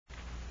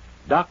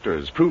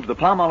Doctors prove the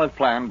Palmolive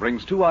plan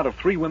brings 2 out of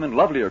 3 women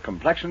lovelier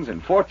complexions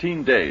in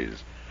 14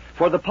 days.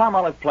 For the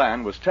Palmolive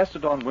plan was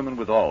tested on women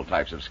with all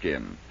types of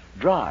skin.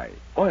 Dry,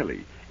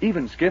 oily,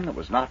 even skin that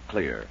was not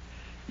clear.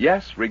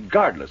 Yes,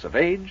 regardless of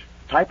age,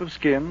 type of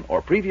skin,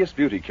 or previous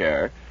beauty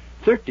care,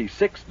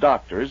 36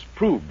 doctors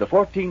proved the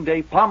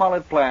 14-day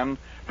Palmolive plan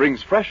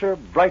brings fresher,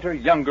 brighter,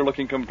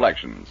 younger-looking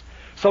complexions.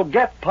 So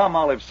get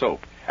Palmolive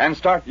soap and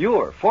start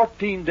your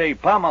 14-day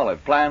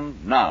Palmolive plan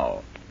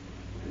now.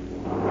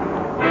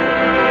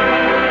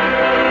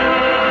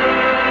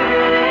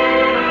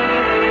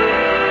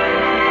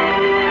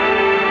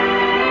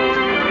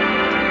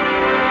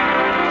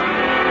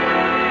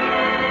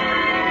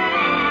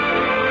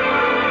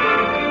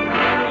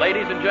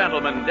 Ladies and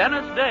gentlemen,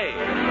 Dennis Day.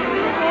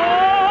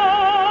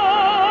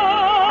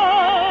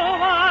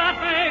 That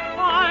makes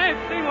life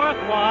seem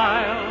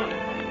worthwhile,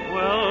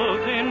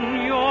 wells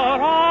in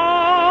your eyes,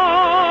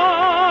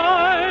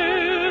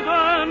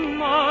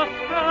 and the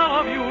spell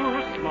of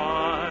your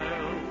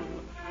smile.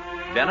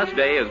 Dennis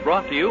Day is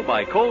brought to you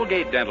by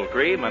Colgate Dental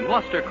Cream and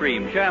Luster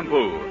Cream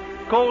Shampoo.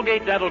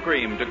 Colgate Dental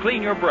Cream to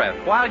clean your breath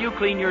while you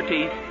clean your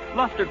teeth.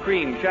 Luster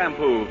Cream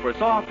Shampoo for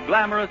soft,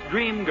 glamorous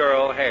dream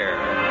girl hair.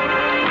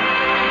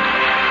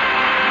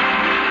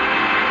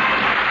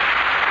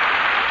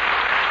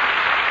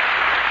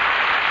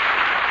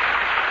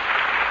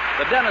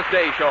 The Dennis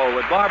Day Show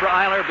with Barbara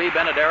Eiler, B.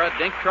 Benadera,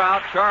 Dink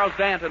Trout, Charles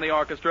Dant in the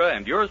orchestra,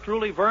 and yours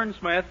truly, Vern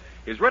Smith,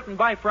 is written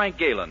by Frank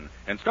Galen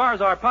and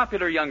stars our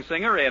popular young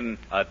singer in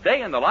A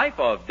Day in the Life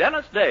of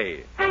Dennis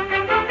Day.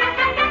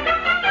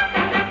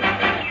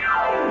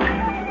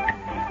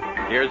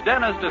 Here's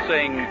Dennis to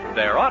sing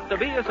There Ought to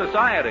Be a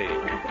Society.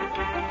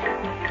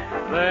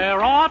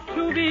 There ought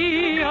to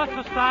be a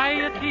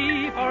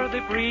society for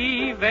the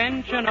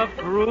prevention of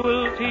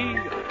cruelty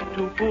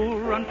to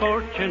poor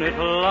unfortunate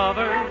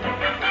lovers.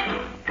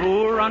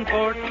 Poor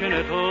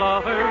unfortunate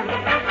lovers.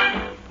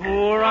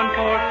 Poor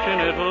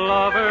unfortunate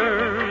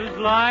lovers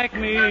like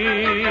me.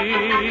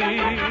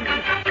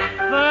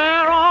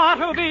 There ought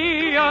to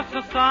be a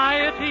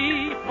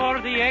society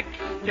for the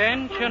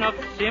extension of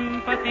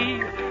sympathy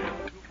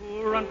to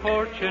poor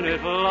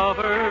unfortunate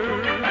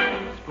lovers.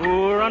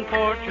 Poor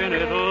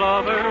unfortunate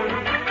lovers.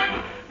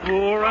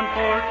 Poor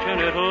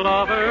unfortunate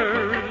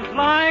lovers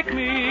like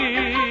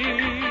me.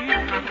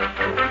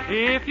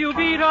 If you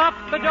beat up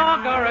a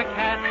dog or a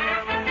cat,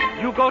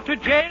 you go to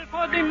jail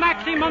for the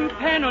maximum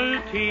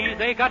penalty.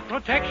 They got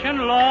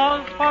protection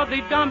laws for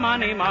the dumb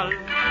animals,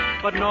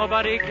 but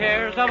nobody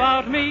cares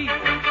about me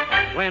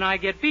when I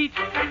get beat.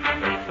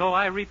 So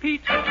I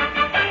repeat,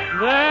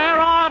 there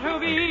ought to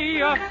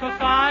be a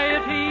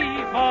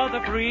society for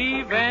the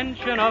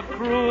prevention of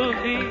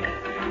cruelty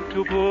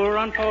to poor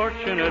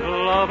unfortunate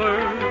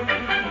lovers.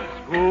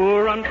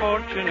 Poor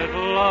unfortunate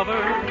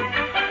lovers.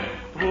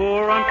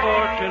 Poor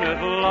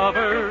unfortunate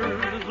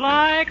lovers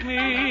like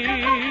me.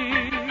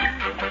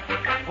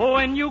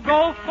 When you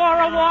go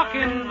for a walk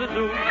in the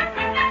zoo,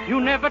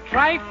 you never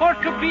try for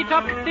to beat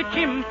up the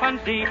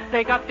chimpanzee.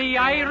 They got the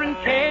iron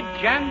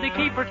cage and the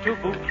keeper to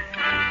boot.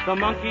 The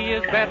monkey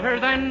is better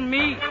than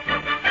me.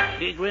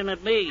 He grinned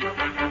at me.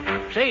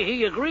 Say,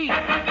 he agreed.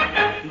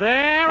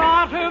 There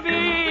ought to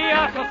be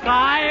a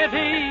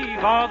society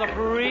for the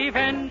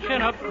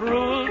prevention of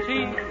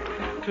cruelty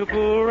to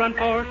poor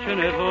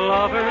unfortunate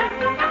lovers.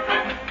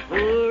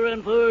 Poor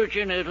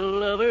unfortunate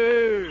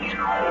lovers.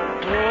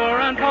 Poor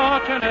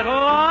unfortunate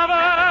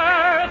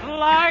lovers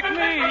like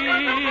me.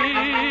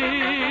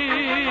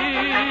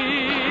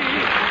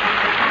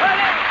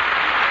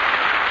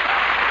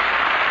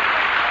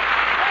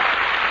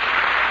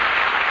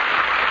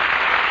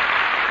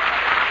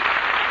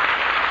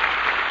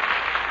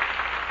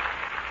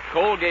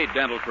 Colgate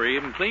Dental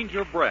Cream cleans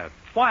your breath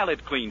while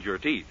it cleans your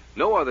teeth.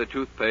 No other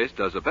toothpaste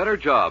does a better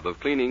job of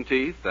cleaning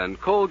teeth than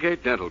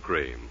Colgate Dental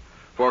Cream.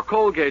 For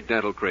Colgate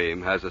Dental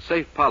Cream has a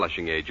safe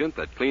polishing agent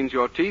that cleans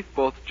your teeth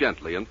both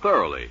gently and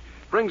thoroughly,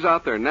 brings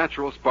out their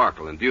natural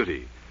sparkle and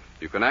beauty.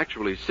 You can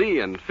actually see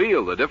and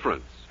feel the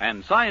difference.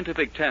 And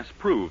scientific tests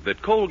prove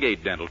that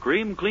Colgate Dental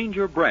Cream cleans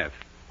your breath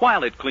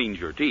while it cleans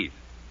your teeth.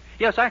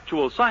 Yes,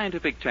 actual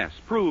scientific tests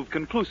prove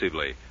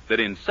conclusively that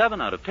in 7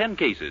 out of 10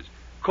 cases,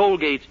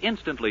 Colgate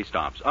instantly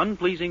stops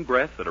unpleasing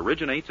breath that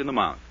originates in the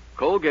mouth.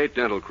 Colgate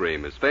Dental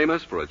Cream is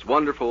famous for its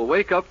wonderful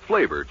wake-up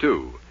flavor,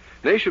 too.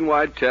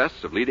 Nationwide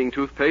tests of leading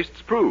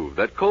toothpastes prove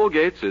that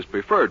Colgate's is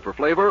preferred for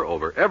flavor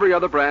over every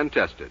other brand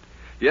tested.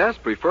 Yes,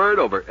 preferred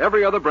over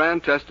every other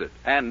brand tested.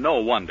 And no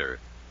wonder,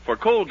 for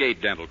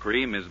Colgate Dental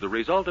Cream is the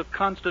result of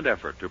constant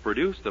effort to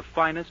produce the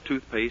finest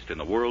toothpaste in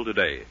the world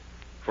today.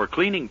 For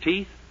cleaning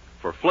teeth,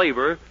 for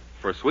flavor,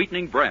 for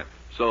sweetening breath.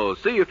 So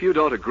see if you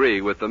don't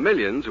agree with the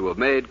millions who have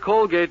made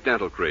Colgate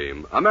Dental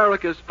Cream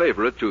America's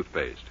favorite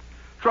toothpaste.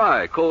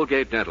 Try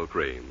Colgate Dental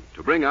Cream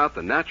to bring out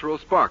the natural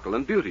sparkle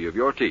and beauty of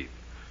your teeth.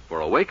 For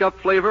a wake-up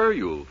flavor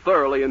you'll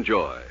thoroughly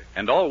enjoy.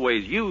 And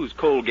always use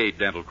Colgate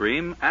Dental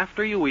Cream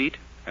after you eat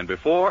and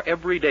before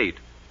every date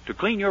to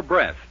clean your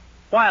breath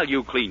while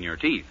you clean your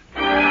teeth.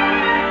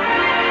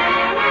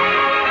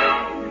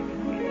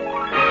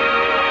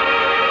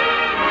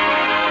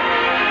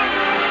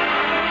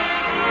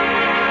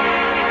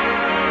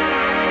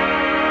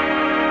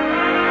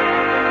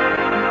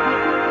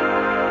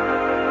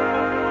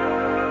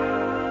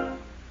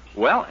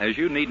 Well, as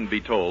you needn't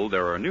be told,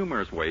 there are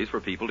numerous ways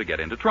for people to get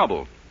into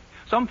trouble.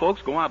 Some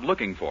folks go out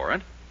looking for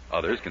it.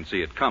 Others can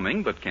see it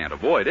coming but can't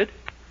avoid it.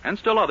 And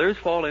still others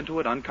fall into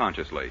it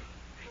unconsciously.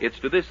 It's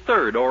to this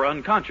third or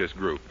unconscious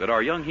group that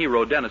our young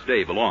hero Dennis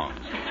Day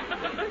belongs,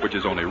 which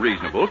is only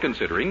reasonable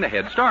considering the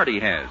head start he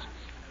has.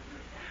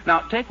 Now,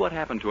 take what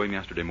happened to him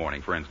yesterday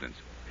morning, for instance.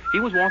 He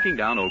was walking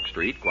down Oak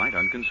Street quite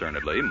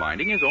unconcernedly,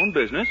 minding his own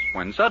business,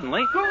 when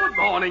suddenly... Good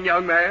morning,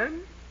 young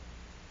man.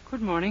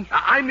 Good morning.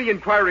 I'm the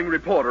inquiring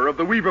reporter of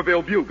the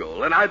Weaverville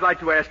Bugle, and I'd like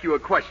to ask you a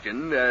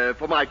question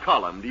for my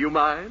column. Do you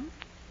mind?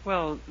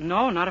 Well,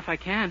 no, not if I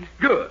can.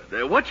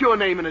 Good. What's your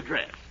name and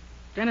address?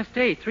 Dennis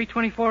Day,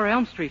 324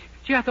 Elm Street.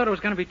 Gee, I thought it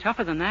was going to be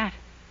tougher than that.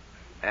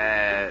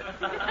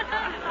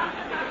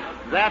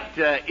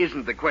 That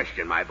isn't the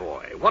question, my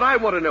boy. What I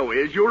want to know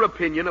is your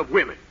opinion of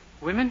women.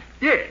 Women?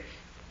 Yes.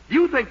 Do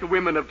you think the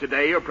women of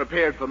today are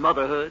prepared for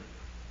motherhood?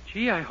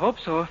 Gee, I hope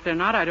so. If they're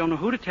not, I don't know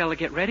who to tell to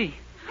get ready.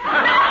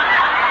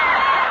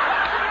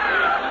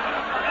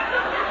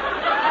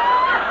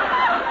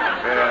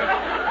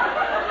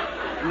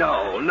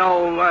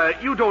 No,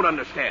 you don't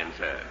understand,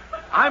 sir.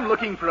 I'm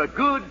looking for a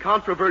good,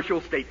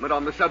 controversial statement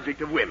on the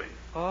subject of women.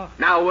 Oh.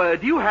 Now,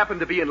 do you happen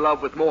to be in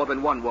love with more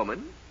than one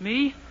woman?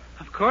 Me?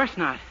 Of course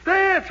not.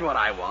 That's what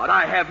I want.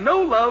 I have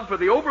no love for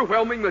the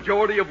overwhelming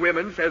majority of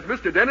women, says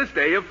Mr. Dennis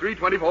Day of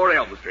 324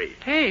 Elm Street.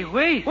 Hey,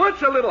 wait.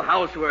 What's a little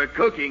housework,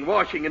 cooking,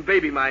 washing, and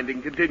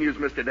baby-minding, continues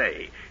Mr.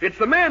 Day. It's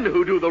the men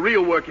who do the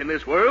real work in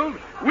this world.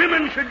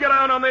 Women should get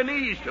down on their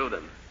knees to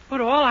them.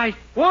 But all I...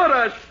 What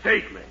a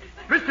statement.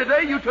 Mr.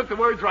 Day, you took the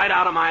words right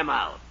out of my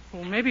mouth.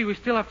 Well, maybe we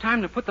still have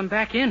time to put them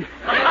back in.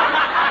 You're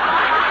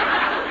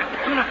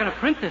not going to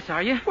print this,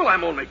 are you? Well,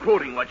 I'm only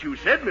quoting what you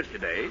said, Mr.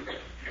 Day.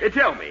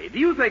 Tell me, do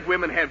you think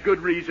women have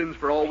good reasons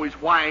for always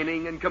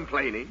whining and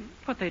complaining?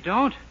 But they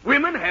don't.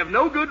 Women have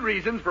no good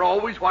reasons for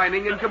always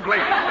whining and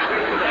complaining.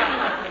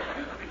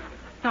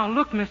 Now,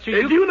 look, mister,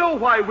 Do you know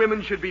why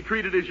women should be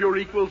treated as your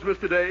equals,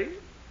 Mr. Day?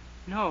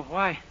 No,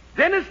 why?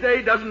 Dennis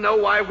Day doesn't know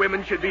why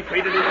women should be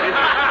treated as his...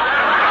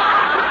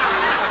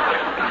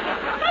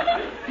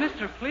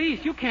 Mister,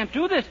 please, you can't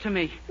do this to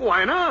me.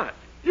 Why not?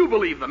 You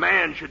believe the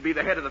man should be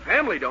the head of the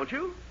family, don't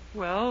you?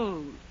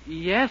 Well,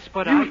 yes,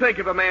 but You think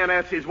if a man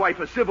asks his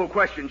wife a civil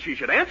question, she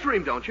should answer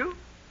him, don't you?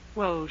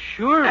 Well,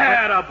 sure,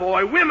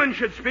 Attaboy. Women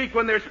should speak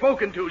when they're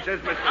spoken to,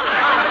 says Mr. Day.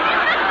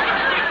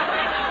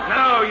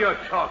 Now you're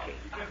talking.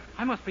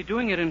 I must be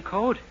doing it in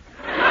code.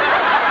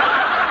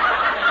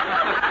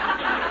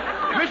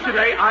 Mr.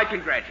 Day, I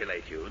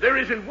congratulate you. There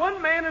isn't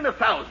one man in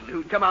 1,000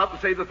 who'd come out and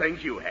say the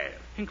things you have.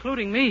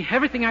 Including me.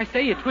 Everything I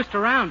say, you twist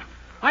around.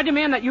 I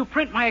demand that you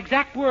print my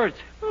exact words.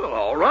 Well,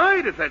 all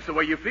right. If that's the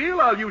way you feel,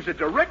 I'll use a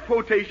direct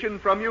quotation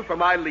from you for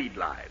my lead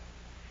line.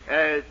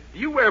 Do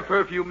you wear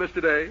perfume,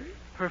 Mr. Day?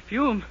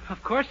 Perfume?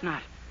 Of course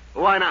not.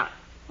 Why not?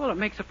 Well, it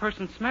makes a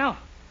person smell.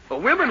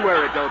 Well, women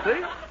wear it, don't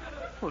they?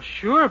 Well,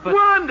 sure, but...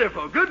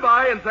 Wonderful.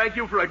 Goodbye, and thank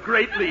you for a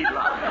great lead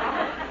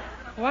line.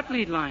 What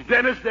lead line?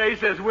 Dennis Day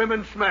says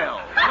women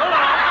smell.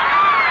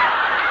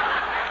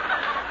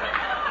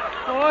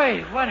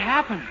 Boy, what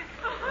happened?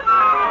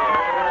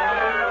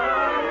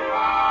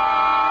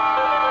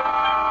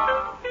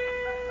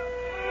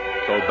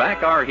 So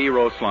back our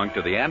hero slunk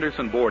to the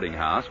Anderson boarding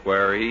house,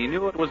 where he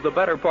knew it was the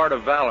better part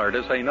of valor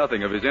to say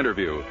nothing of his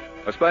interview,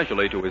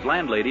 especially to his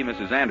landlady,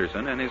 Mrs.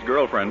 Anderson, and his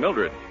girlfriend,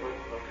 Mildred.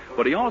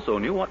 But he also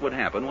knew what would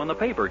happen when the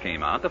paper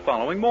came out the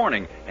following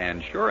morning,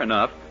 and sure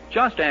enough,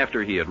 just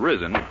after he had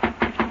risen...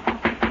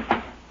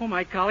 Oh,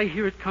 my golly,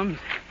 here it comes.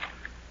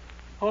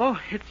 Oh,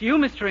 it's you,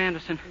 Mr.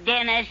 Anderson.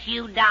 Dennis,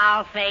 you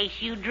doll face,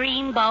 you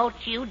dreamboat,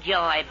 you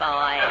joy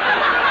boy.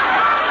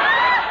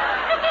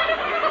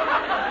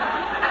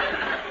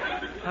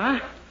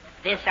 Huh?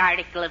 This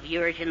article of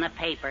yours in the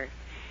paper.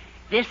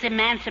 This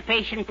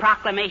Emancipation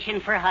Proclamation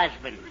for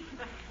husbands.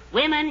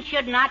 Women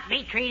should not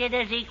be treated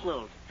as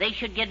equals. They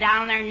should get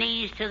down on their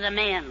knees to the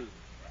men.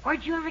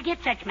 Where'd you ever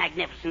get such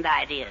magnificent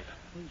ideas?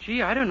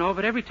 Gee, I don't know,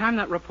 but every time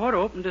that reporter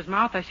opened his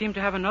mouth, I seem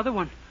to have another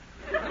one.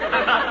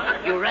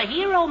 You're a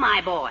hero,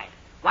 my boy.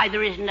 Why,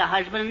 there isn't a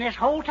husband in this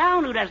whole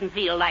town who doesn't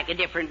feel like a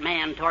different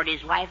man toward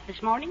his wife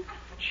this morning.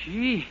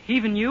 Gee,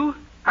 even you?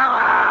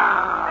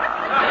 Wow.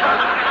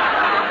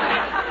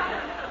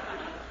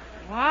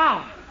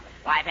 Well,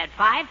 I've had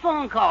 5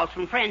 phone calls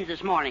from friends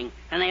this morning,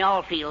 and they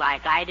all feel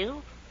like I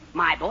do.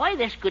 My boy,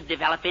 this could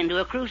develop into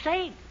a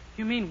crusade.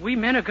 You mean we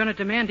men are going to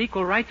demand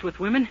equal rights with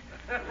women?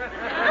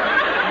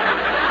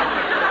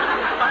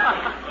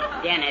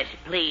 Dennis,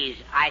 please,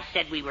 I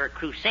said we were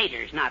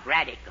crusaders, not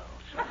radicals.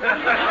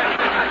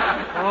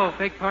 Oh,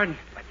 beg pardon.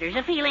 But there's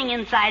a feeling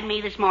inside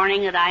me this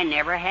morning that I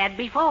never had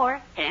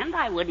before, and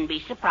I wouldn't be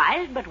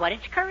surprised but what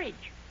it's courage.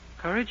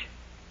 Courage?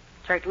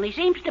 Certainly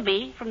seems to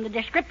be from the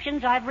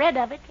descriptions I've read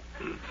of it.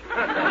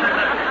 But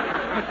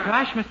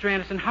gosh, Mr.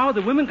 Anderson, how are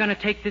the women going to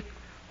take this...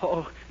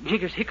 Oh,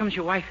 jiggers, here comes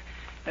your wife.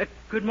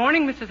 Good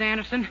morning, Mrs.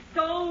 Anderson.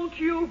 Don't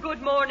you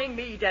good morning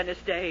me, Dennis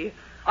Day.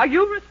 Are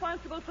you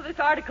responsible for this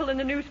article in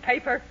the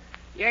newspaper?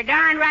 You're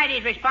darn right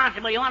he's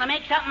responsible. You want to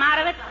make something out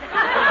of it?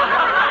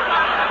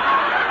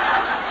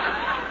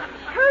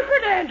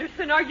 Herbert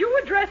Anderson, are you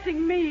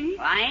addressing me?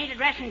 Well, I ain't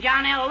addressing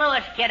John L.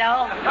 Lewis,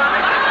 kiddo.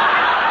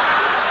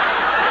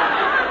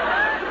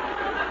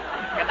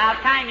 It's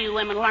about time you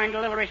women learned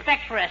a little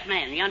respect for us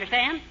men. You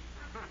understand?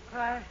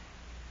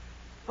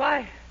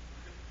 Why,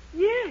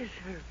 yes,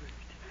 Herbert.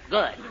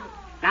 Good.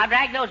 Now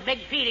drag those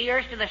big feet of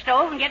yours to the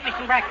stove and get me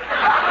some breakfast.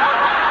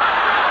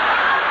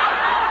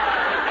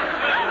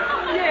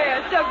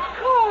 Yes, of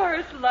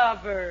course,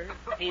 lover.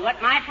 See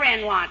what my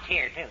friend wants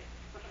here, too.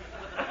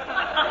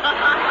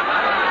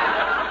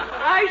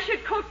 I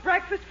should cook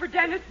breakfast for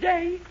Dennis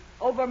Day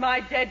over my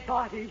dead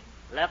body.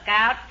 Look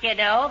out,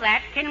 kiddo.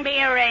 That can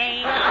be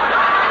arranged.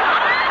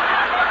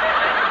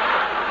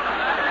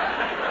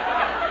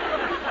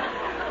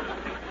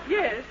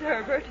 Yes,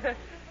 Herbert.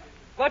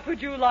 What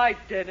would you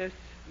like, Dennis?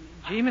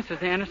 Gee,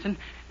 Mrs. Anderson,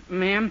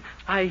 ma'am,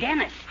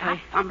 Dennis, stop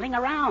fumbling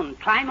around.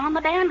 Climb on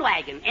the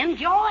bandwagon.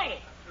 Enjoy.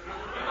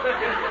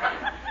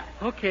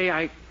 Okay,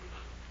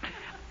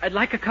 I'd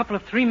like a couple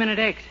of 3-minute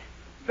eggs.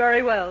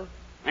 Very well.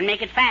 And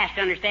make it fast,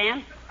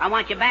 understand? I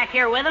want you back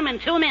here with them in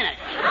 2 minutes.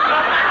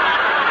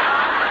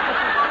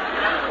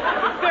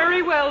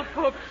 Very well,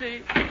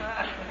 Poopsie.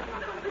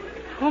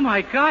 Oh,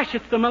 my gosh,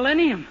 it's the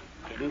millennium.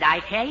 Didn't I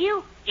tell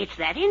you? It's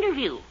that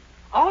interview.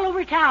 All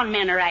over town,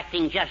 men are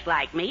acting just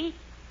like me.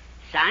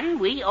 Son,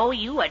 we owe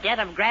you a debt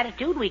of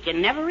gratitude we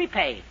can never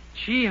repay.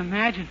 Gee,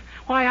 imagine.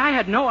 Why, I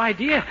had no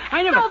idea.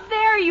 I never... So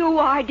there you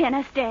are,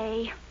 Dennis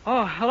Day.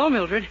 Oh, hello,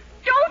 Mildred.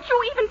 Don't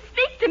you even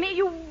speak to me,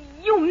 you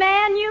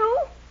man, you.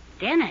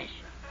 Dennis,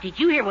 did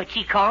you hear what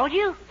she called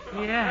you?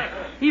 Yeah,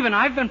 even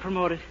I've been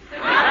promoted.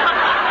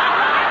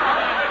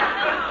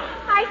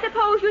 I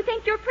suppose you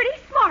think you're pretty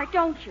smart,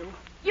 don't you?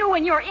 You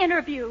and your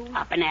interview.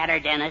 Up and at her,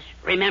 Dennis.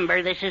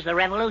 Remember, this is the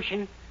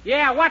revolution.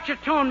 Yeah, watch your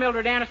tone,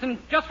 Mildred Anderson.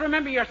 Just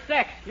remember your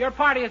sex. Your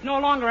party is no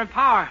longer in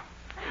power.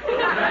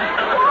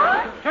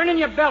 What? Turn in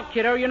your belt,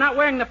 kiddo. You're not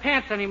wearing the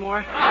pants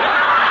anymore.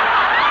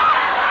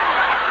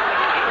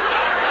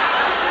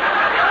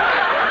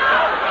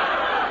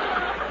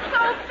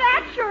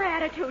 Your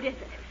attitude, is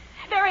it?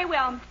 Very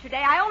well, Mr.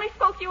 Day. I only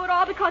spoke to you at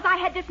all because I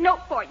had this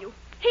note for you.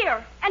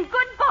 Here, and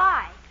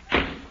goodbye.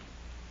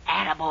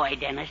 Attaboy,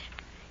 Dennis.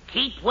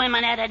 Keep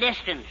women at a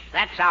distance.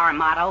 That's our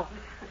motto.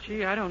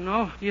 Gee, I don't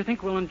know. Do you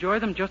think we'll enjoy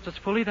them just as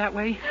fully that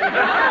way?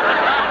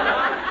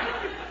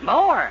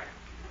 More.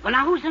 Well,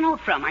 now, who's the note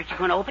from? Aren't you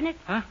going to open it?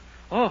 Huh?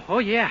 Oh,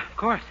 yeah, of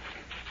course.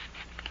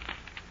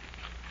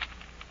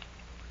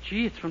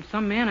 Gee, it's from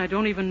some man I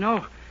don't even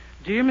know.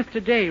 Dear Mr.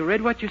 Day,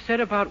 read what you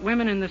said about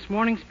women in this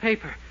morning's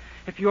paper.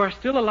 If you are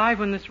still alive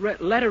when this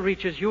letter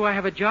reaches you, I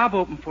have a job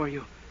open for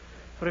you.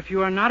 But if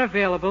you are not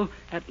available,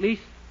 at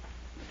least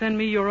send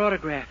me your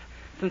autograph.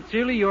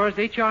 Sincerely yours,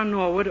 H.R.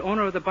 Norwood,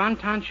 owner of the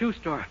Bonton Shoe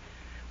Store.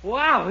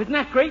 Wow, isn't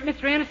that great,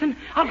 Mr. Anderson?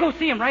 I'll go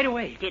see him right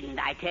away. Didn't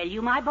I tell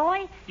you, my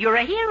boy? You're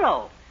a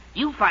hero.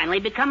 You've finally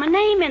become a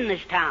name in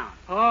this town.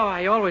 Oh,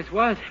 I always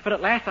was. But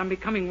at last I'm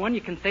becoming one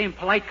you can say in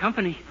polite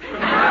company.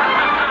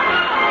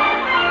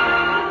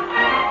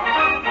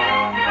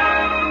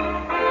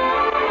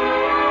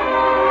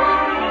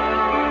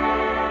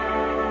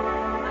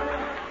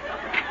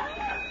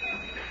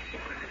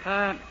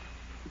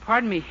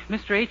 Pardon me,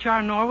 Mr.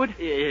 H.R. Norwood?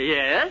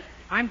 Yes?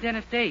 I'm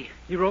Dennis Day.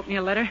 You wrote me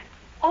a letter?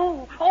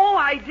 Oh,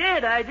 I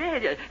did.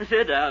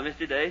 Sit down,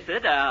 Mr. Day,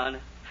 sit down.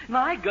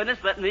 My goodness,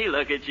 let me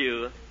look at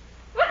you.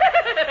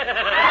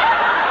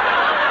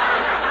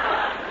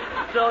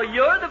 So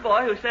you're the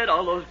boy who said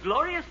all those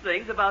glorious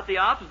things about the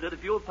opposite,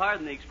 if you'll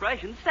pardon the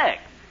expression,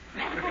 sex.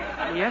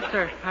 Yes,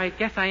 sir. I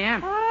guess I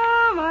am.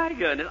 Oh, my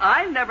goodness.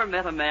 I never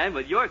met a man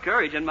with your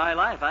courage in my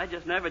life. I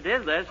just never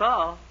did, that's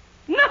all.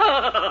 No!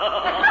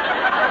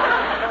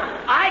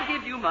 I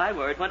give you my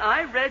word. When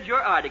I read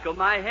your article,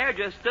 my hair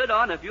just stood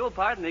on, if you'll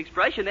pardon the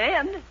expression,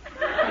 end.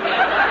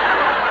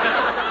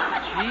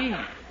 Gee.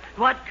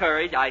 What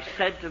courage, I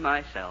said to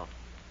myself.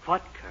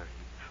 What courage.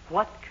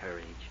 What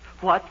courage.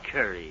 What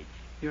courage.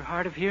 You're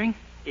hard of hearing?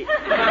 No.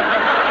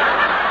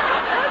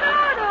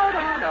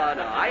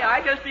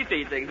 I just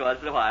repeat things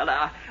once in a while.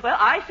 Well,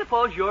 I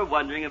suppose you're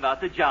wondering about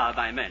the job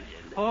I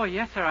mentioned. Oh,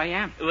 yes, sir, I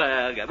am.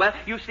 Well,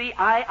 you see,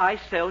 I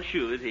sell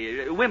shoes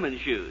here,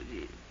 women's shoes.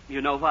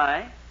 You know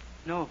why?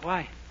 No,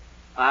 why?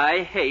 I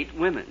hate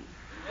women.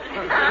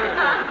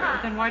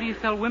 But then why do you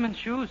sell women's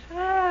shoes?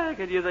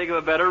 Could you think of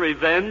a better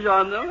revenge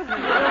on them?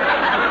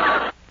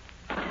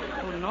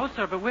 Oh, no,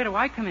 sir, but where do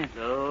I come in?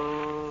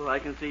 Oh, I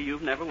can see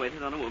you've never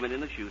waited on a woman in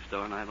the shoe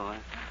store, my boy.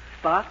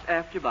 Box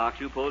after box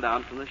you pull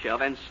down from the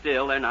shelf, and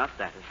still they're not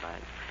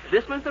satisfied.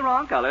 This one's the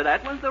wrong color,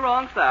 that one's the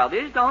wrong style.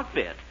 These don't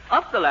fit.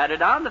 Up the ladder,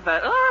 down the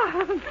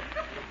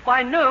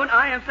By noon,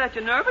 I am such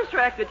a nervous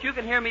wreck that you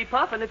can hear me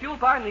puffing, if you'll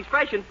pardon the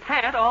expression,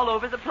 pant all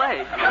over the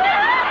place.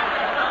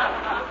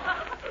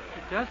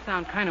 It does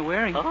sound kind of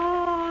wearing.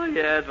 Oh,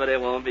 yes, but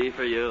it won't be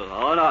for you.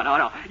 Oh,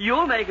 no.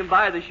 You'll make them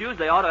buy the shoes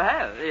they ought to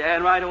have,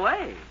 and right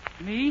away.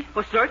 Me?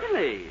 Well,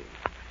 certainly.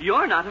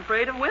 You're not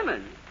afraid of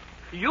women.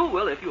 You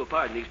will, if you'll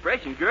pardon the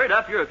expression, gird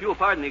up your, if you'll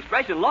pardon the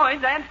expression,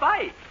 loins and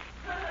fight.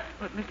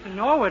 But, Mr.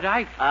 Norwood,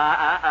 I...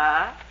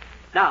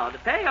 Now, the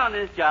pay on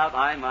this job,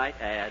 I might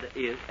add,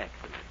 is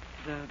excellent.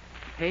 The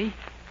pay?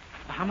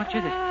 How much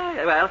is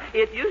it? Well,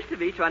 it used to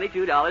be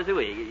 $22 a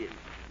week.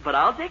 But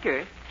I'll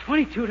dicker.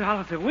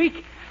 $22 a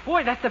week?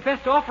 Boy, that's the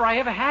best offer I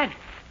ever had.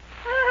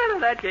 Well,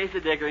 in that case, the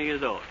dickering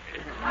is over.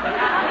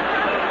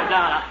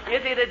 Now,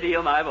 is it a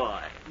deal, my boy?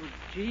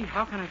 Gee,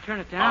 how can I turn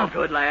it down? Oh,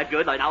 good lad,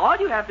 good lad. Now, all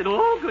you have to do...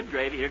 Oh, good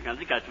gravy, here comes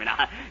the customer.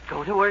 Now,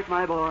 go to work,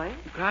 my boy.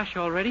 Gosh,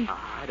 already?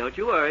 Ah, don't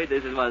you worry.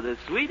 This is one of the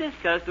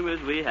sweetest customers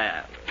we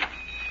have.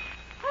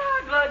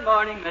 Good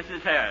morning,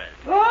 Mrs. Harris.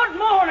 Good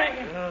morning.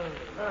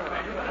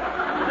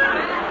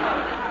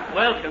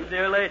 Welcome,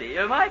 dear lady.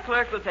 My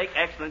clerk will take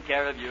excellent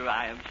care of you,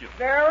 I am sure.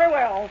 Very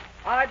well.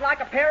 I'd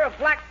like a pair of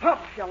black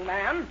pumps, young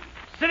man.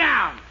 Sit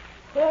down.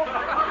 Oh.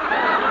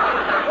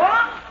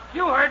 What?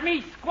 You heard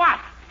me. Squat.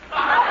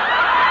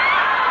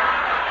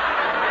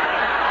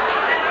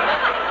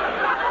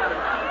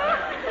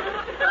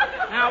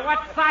 Now,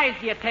 what size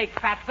do you take,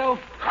 Fatso?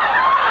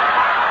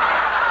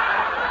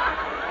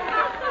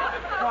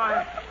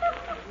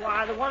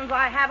 Why, the ones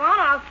I have on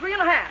are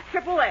 3.5,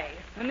 AAA.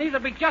 And these will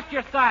be just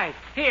your size.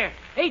 Here,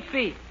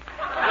 8B.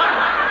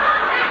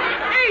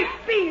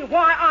 8B?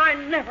 Why, I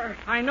never.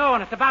 I know,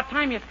 and it's about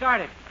time you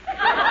started.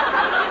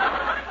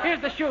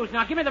 Here's the shoes.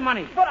 Now, give me the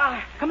money. But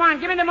I... Come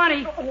on, give me the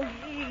money. Oh,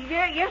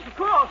 yes, of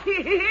course.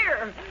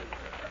 Here.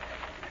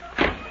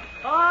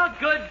 Oh,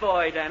 good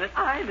boy, Dennis.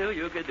 I knew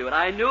you could do it.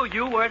 I knew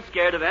you weren't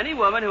scared of any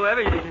woman,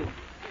 whoever you...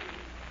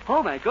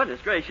 Oh, my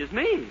goodness gracious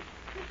me.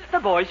 The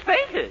boy's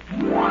fainted.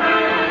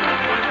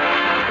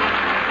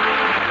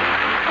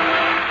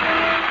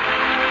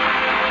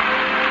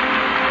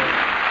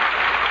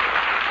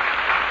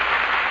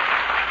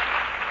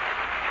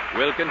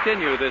 We'll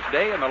continue this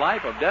day in the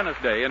life of Dennis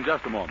Day in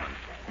just a moment.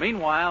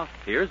 Meanwhile,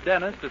 here's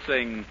Dennis to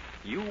sing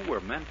You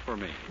Were Meant for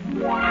Me.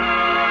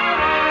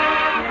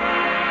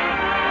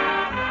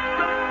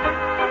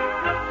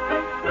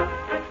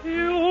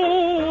 You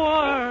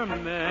were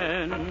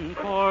meant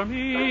for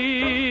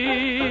me.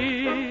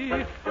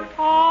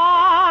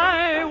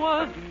 I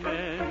was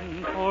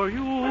meant for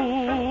you.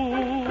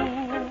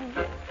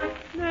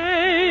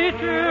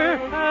 Nature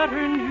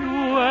patterned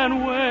you,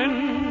 and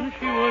when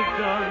she was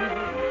done,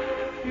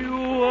 you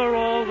were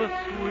all the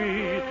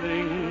sweet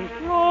things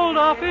rolled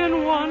up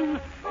in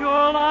one.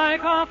 You're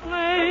like a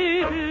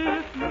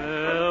plaintive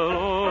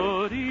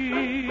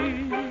melody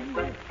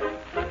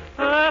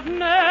that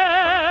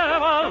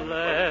never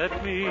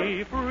let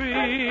me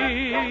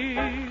free.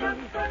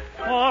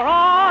 For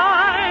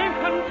I'm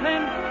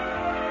content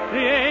the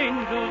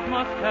angels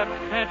must have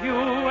sent you,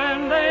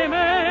 and they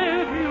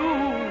made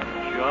you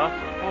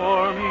just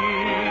for me.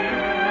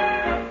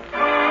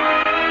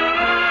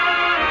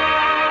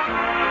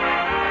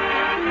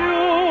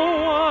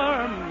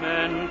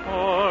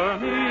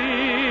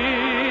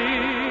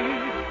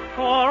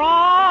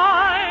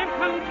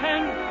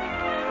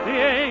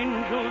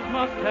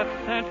 Have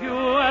sent you,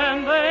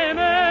 and they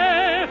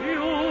made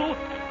you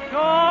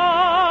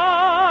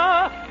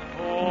just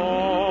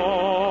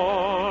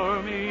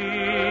for me.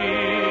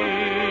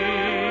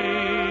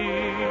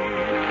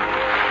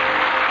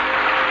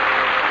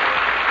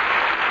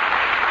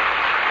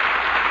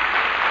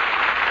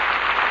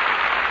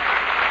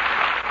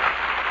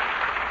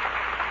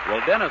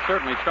 Well, Dennis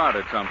certainly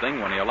started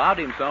something when he allowed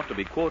himself to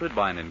be quoted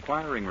by an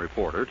inquiring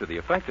reporter to the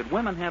effect that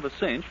women have a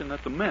cinch and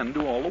that the men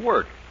do all the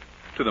work.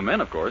 To the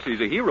men, of course, he's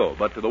a hero,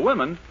 but to the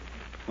women,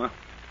 well,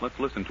 let's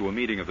listen to a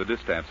meeting of the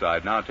distaff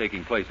side now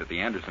taking place at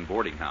the Anderson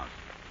boarding house.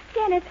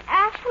 Dennis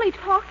actually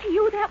talked to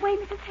you that way,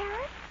 Mrs.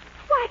 Harris?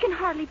 Why, I can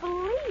hardly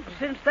believe it.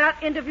 Since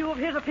that interview of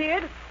his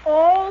appeared,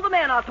 all the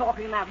men are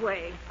talking that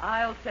way.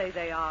 I'll say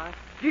they are.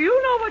 Do you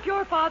know what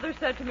your father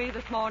said to me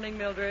this morning,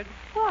 Mildred?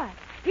 What?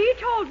 He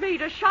told me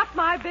to shut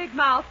my big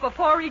mouth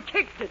before he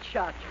kicked it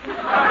shut.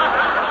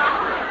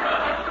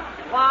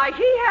 Why,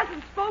 he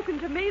hasn't spoken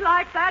to me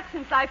like that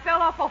since I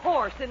fell off a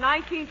horse in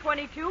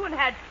 1922 and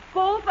had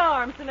both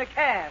arms in a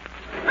cast.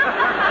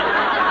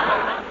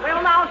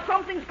 Well, now,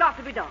 something's got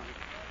to be done.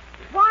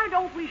 Why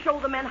don't we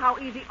show the men how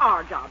easy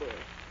our job is?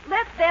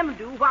 Let them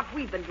do what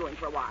we've been doing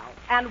for a while,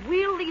 and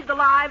we'll lead the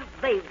lives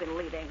they've been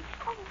leading.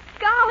 Oh,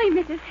 golly,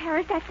 Mrs.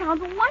 Harris, that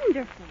sounds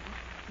wonderful.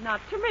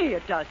 Not to me,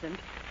 it doesn't.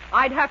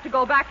 I'd have to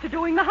go back to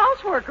doing the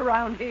housework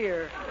around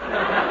here.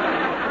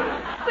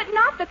 But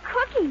not the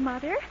cooking,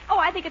 Mother. Oh,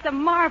 I think it's a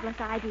marvelous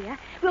idea.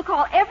 We'll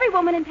call every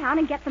woman in town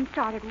and get them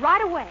started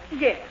right away.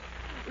 Yes.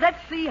 Let's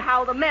see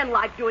how the men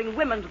like doing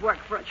women's work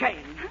for a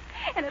change.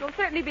 And it'll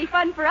certainly be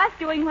fun for us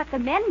doing what the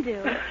men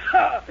do.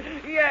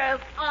 Yes,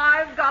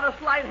 I've got a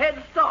slight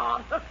head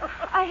start.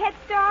 A head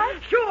start?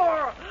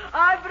 Sure.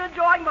 I've been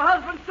enjoying my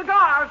husband's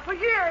cigars for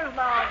years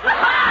now.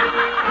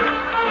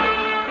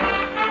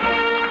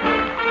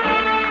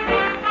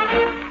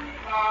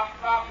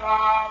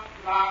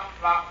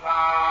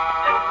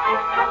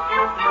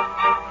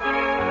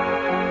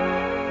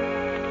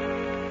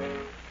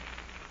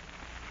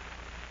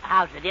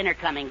 How's the dinner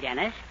coming,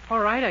 Dennis? All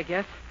right, I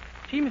guess.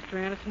 Gee, Mr.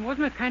 Anderson,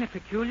 wasn't it kind of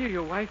peculiar,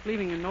 your wife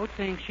leaving a note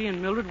saying she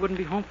and Mildred wouldn't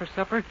be home for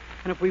supper,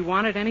 and if we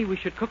wanted any, we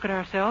should cook it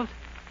ourselves?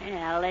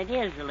 Well, it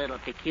is a little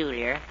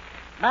peculiar.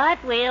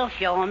 But we'll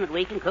show them that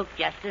we can cook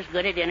just as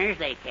good a dinner as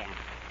they can.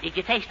 Did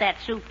you taste that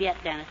soup yet,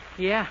 Dennis?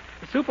 Yeah,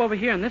 the soup over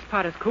here in this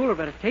pot is cooler,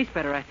 but it tastes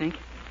better, I think.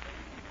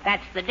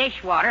 That's the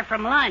dishwater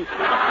from lunch.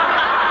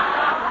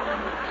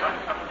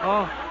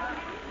 Oh.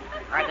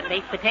 Are the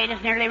baked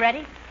potatoes nearly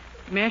ready?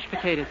 Mashed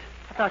potatoes.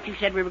 I thought you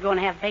said we were going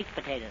to have baked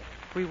potatoes.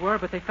 We were,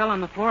 but they fell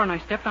on the floor and I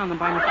stepped on them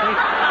by mistake.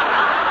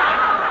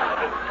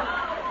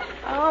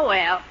 Oh,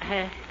 well.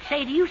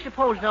 Say, do you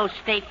suppose those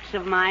steaks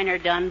of mine are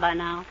done by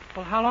now?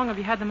 Well, how long have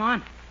you had them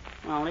on?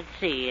 Well, let's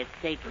see. It's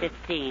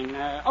 8:15.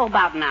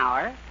 About an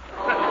hour.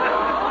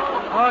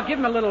 Oh, give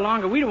them a little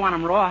longer. We don't want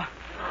them raw.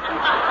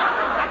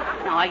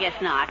 No, I guess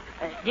not.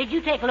 Did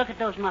you take a look at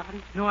those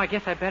muffins? No, I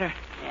guess I better.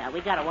 Yeah,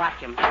 we got to watch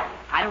them.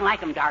 I don't like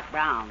them dark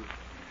brown.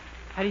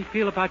 How do you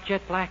feel about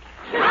jet black?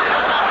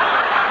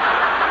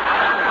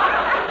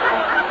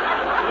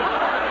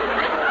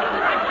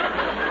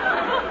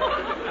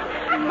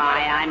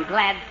 My, I'm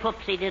glad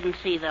Poopsie didn't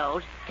see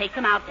those. Take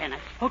them out,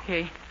 Dennis.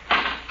 Okay.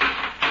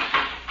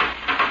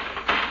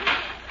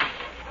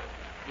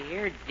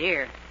 Dear,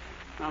 dear.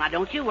 Well, now,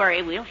 don't you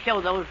worry. We'll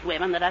show those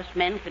women that us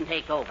men can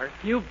take over.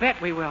 You bet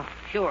we will.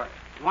 Sure.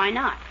 Why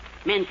not?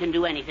 Men can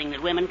do anything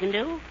that women can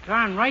do.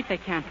 Darn right they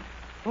can.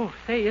 Oh,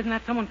 say, isn't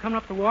that someone coming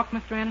up the walk,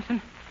 Mr.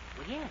 Anderson?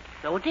 Well, yes,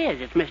 so it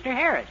is. It's Mr.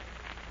 Harris.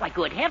 Why,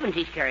 good heavens,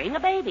 he's carrying a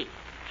baby.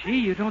 Gee,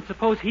 you don't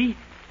suppose he...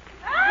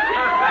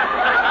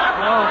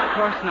 Oh, of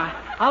course not.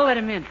 I'll let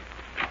him in.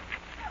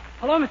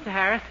 Hello, Mr.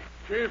 Harris.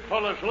 Gee,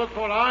 fellas, look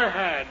what I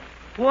had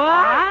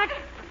What?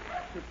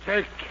 to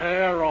take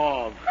care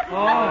of.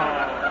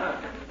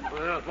 Oh.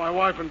 Well, my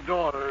wife and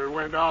daughter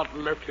went out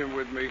and left him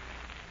with me.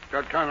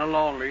 Got kind of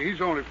lonely.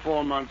 He's only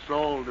 4 months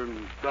old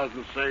and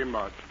doesn't say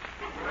much.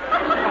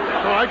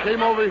 So I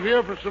came over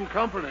here for some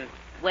company.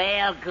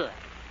 Well, good.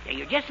 So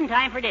you're just in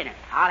time for dinner.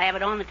 I'll have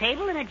it on the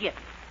table in a jiffy.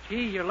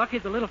 Gee, you're lucky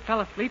the little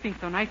fella's sleeping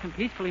so nice and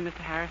peacefully, Mr.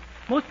 Harris.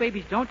 Most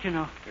babies don't, you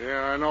know.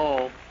 Yeah, I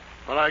know.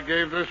 But I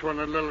gave this one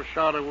a little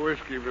shot of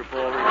whiskey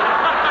before we...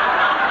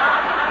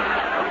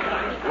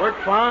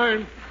 Worked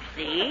fine.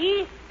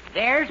 See?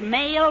 There's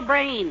male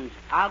brains.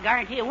 I'll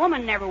guarantee a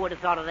woman never would have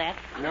thought of that.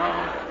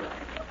 No.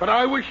 But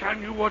I wish I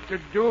knew what to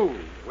do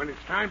when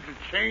it's time to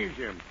change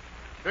him.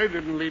 They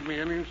didn't leave me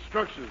any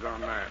instructions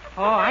on that.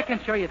 Oh, I can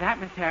show you that,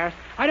 Mr. Harris.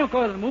 I don't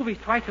go to the movies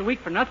twice a week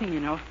for nothing, you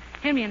know.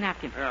 Hand me a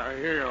napkin. Yeah,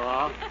 here you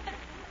are.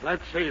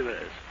 Let's see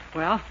this.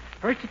 Well,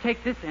 first you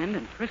take this end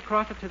and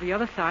crisscross it to the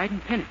other side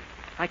and pin it.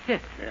 Like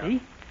this, Yeah.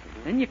 see?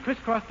 Then you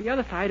crisscross the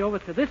other side over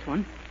to this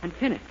one and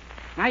pin it.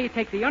 Now you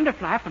take the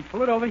underflap and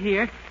pull it over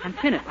here and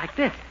pin it like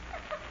this.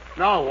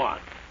 Now what?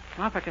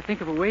 Now, if I could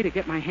think of a way to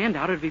get my hand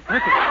out, it'd be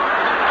perfect.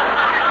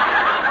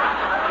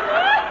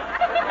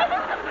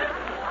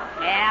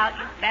 Well,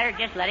 you better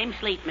just let him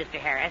sleep, Mr.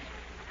 Harris.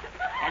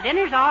 Now,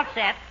 dinner's all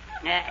set.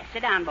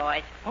 Sit down,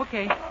 boys.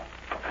 Okay.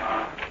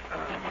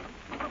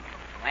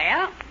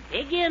 Well,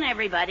 dig in,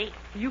 everybody.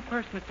 You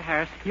first, Mr.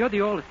 Harris. You're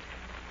the oldest.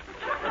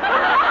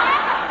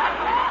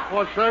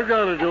 What's that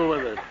got to do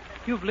with it?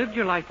 You've lived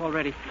your life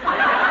already.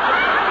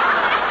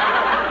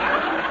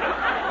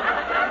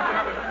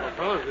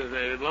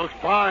 It looks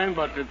fine,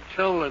 but to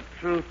tell the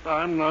truth,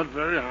 I'm not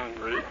very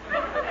hungry.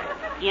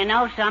 You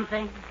know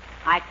something?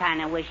 I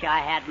kind of wish I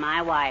had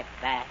my wife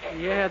back.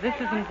 Yeah, this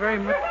isn't very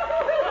much...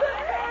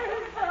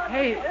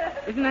 Hey,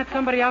 isn't that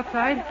somebody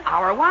outside?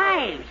 Our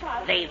wives.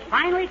 They've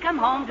finally come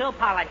home to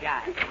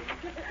apologize.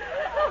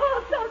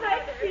 Oh, so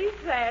that's she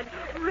said.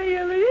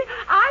 Really?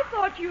 I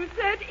thought you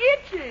said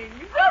itching.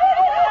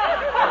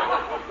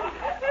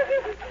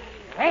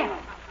 Well,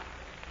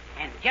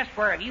 and just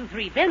where have you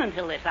three been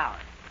until this hour?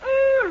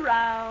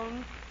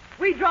 Around.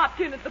 We dropped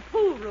in at the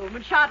pool room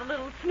and shot a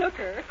little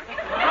snooker.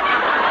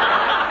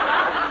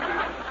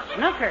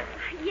 Snooker?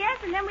 Yes,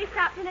 and then we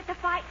stopped in at the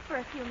fight for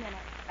a few minutes.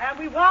 And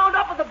we wound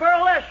up with the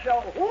burlesque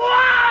show.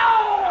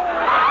 Wow!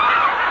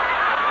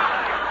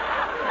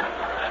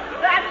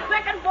 That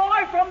second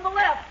boy from the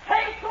left.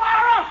 Hey,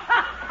 Clara!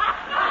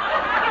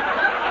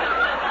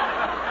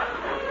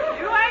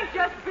 You ain't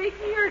just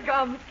beating your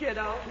gums,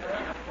 kiddo.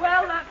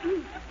 Well,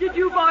 did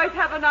you boys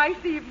have a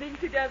nice evening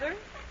together?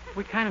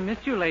 We kind of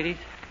missed you, ladies.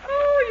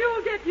 Oh,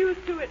 you'll get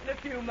used to it in a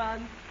few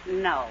months.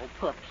 No,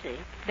 Poopsie.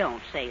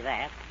 Don't say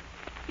that.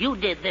 You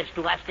did this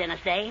to us, Dennis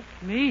Day.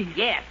 Me?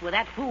 Yes, with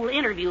that fool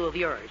interview of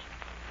yours.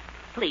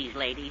 Please,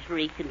 ladies,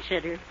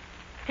 reconsider.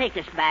 Take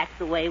us back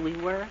the way we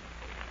were.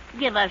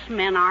 Give us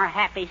men our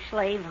happy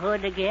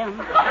slavehood again.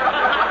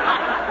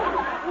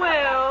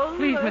 Well...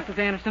 Please, Mrs.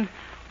 Anderson,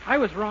 I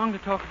was wrong to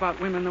talk about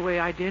women the way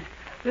I did.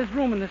 There's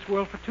room in this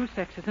world for two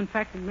sexes. In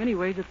fact, in many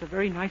ways, it's a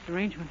very nice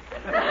arrangement.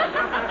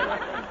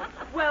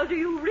 Well, do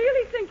you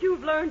really think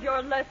you've learned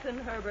your lesson,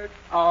 Herbert?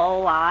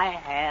 Oh, I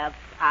have.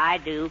 I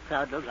do,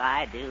 Cuddles,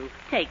 I do.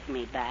 Take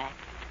me back,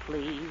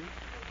 please.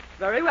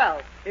 Very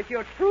well. If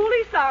you're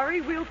truly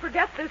sorry, we'll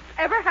forget this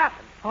ever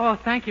happened. Oh,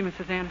 thank you,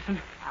 Mrs. Anderson.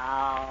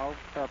 Oh,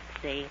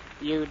 Poopsie,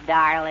 you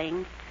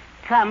darling.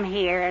 Come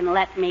here and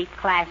let me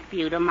clasp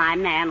you to my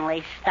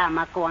manly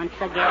stomach once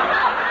again.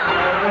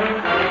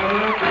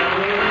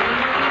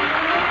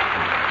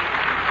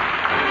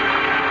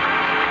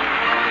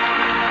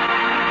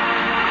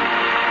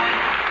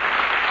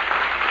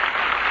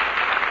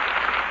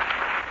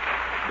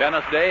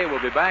 Dennis Day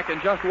will be back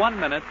in just 1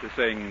 minute to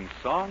sing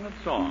Song of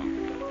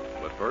Songs.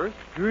 But first,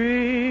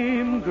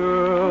 Dream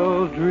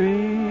girl,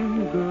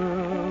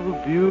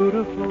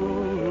 beautiful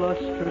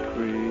luster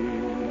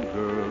cream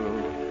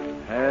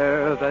girl,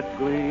 hair that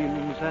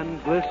gleams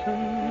and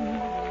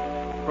glistens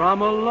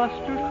from a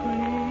luster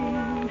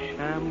cream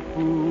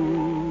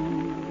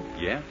shampoo.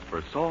 yes,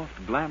 for soft,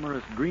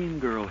 glamorous green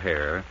girl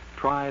hair,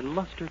 try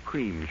Luster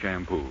Cream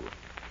Shampoo.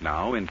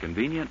 Now in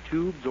convenient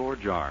tubes or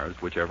jars,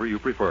 whichever you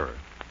prefer.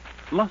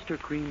 Luster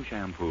Cream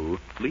Shampoo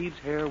leaves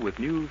hair with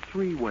new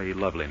three-way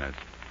loveliness.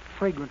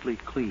 Fragrantly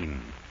clean,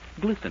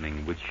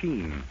 glistening with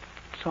sheen,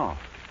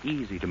 soft,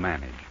 easy to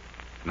manage.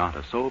 Not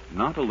a soap,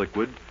 not a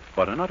liquid,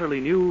 but an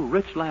utterly new,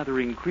 rich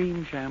lathering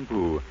cream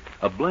shampoo,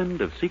 a blend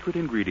of secret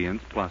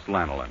ingredients plus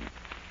lanolin.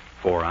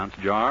 4-ounce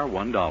jar,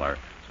 $1.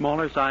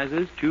 Smaller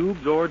sizes,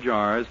 tubes or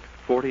jars,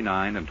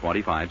 49 and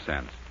 25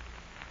 cents.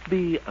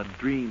 Be a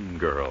dream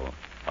girl,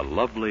 a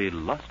lovely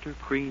luster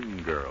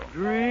cream girl.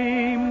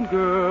 Dream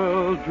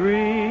girl,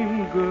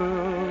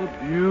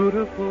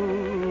 beautiful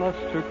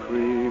luster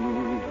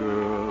cream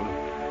girl,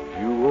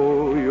 you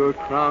owe your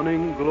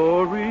crowning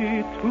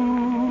glory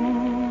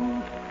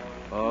to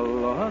a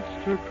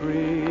luster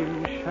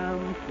cream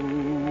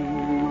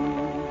shampoo.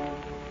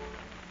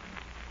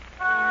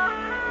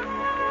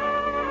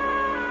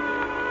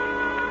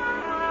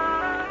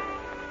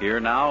 Here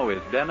now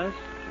is Dennis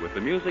with the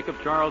music of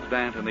Charles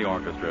Dant and the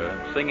orchestra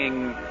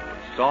singing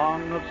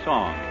Song of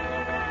Songs.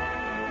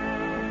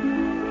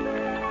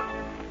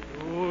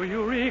 Do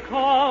you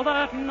recall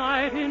that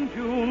night in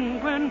June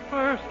when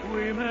first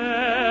we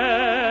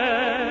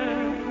met?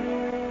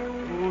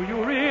 Do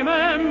you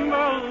remember,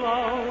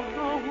 love,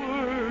 the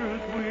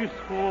words we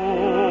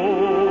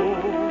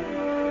spoke?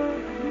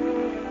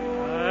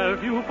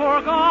 Have you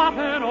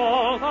forgotten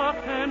all the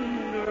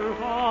tender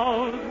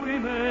vows we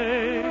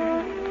made?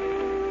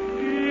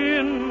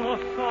 In the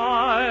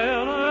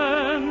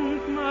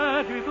silent,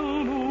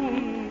 magical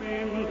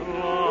moonbeams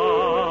light,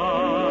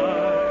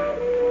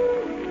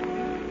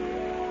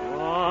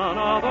 one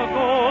of the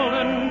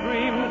golden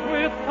dreams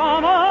with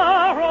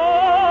summer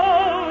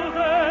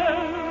roses,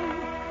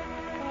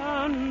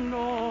 and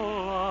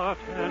all our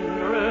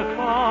tenderest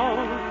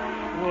vows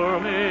were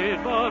made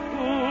but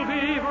to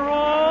be broken.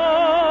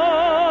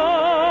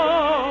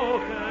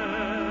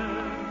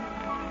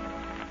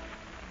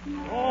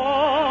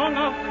 Song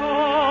of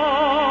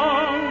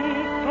songs,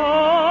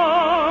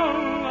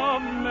 song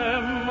of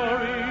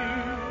memory,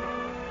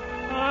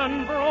 and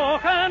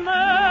broken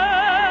melody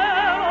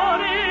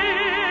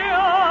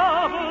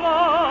of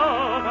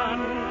love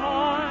and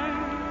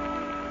life,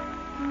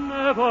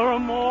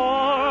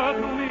 nevermore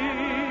to me,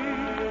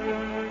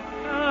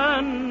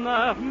 and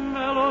that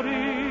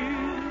melody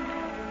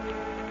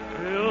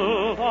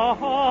fill the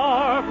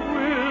heart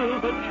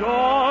with the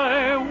joy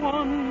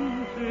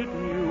once it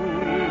knew.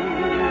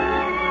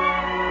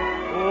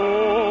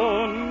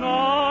 Oh,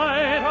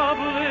 night of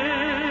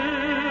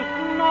bliss,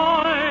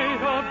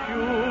 night of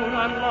June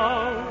and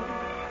love,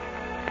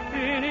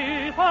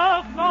 beneath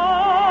the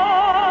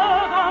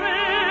stars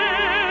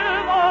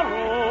amid the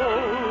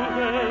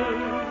roses,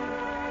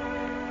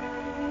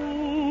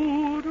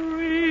 who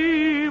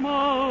dream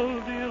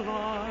of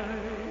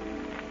delight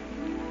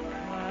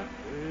that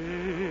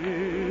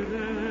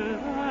faded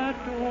at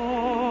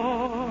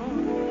dawn.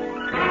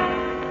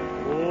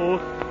 Oh,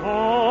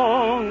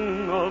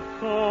 song of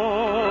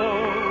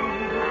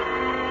songs,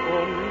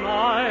 oh,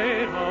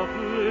 night of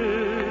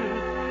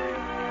bliss,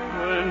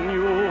 when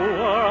you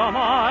were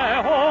my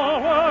whole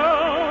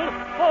world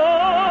of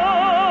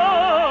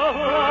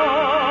love.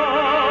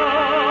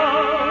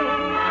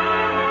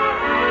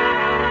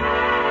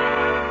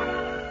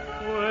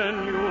 When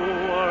you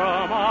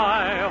were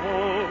my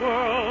whole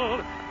world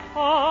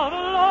of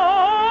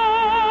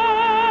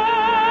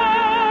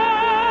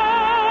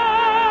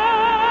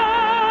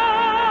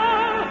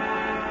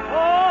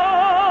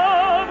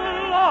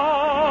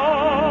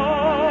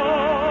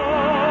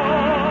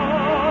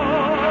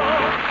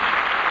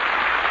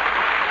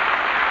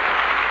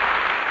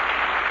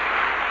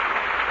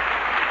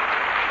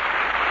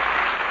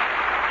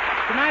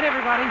Good night,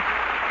 everybody.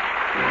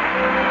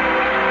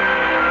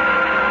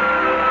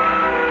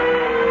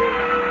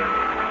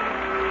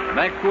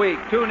 Next week,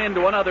 tune in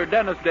to another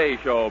Dennis Day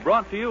Show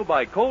brought to you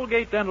by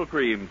Colgate Dental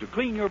Cream to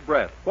clean your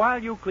breath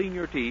while you clean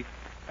your teeth,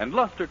 and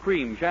Luster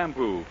Cream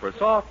Shampoo for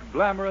soft,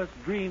 glamorous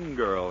dream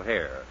girl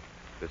hair.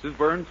 This is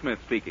Vern Smith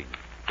speaking.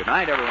 Good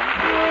night, everyone.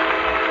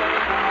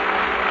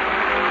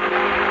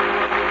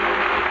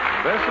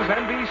 This is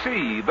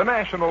NBC, the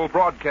national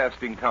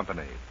broadcasting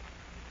company.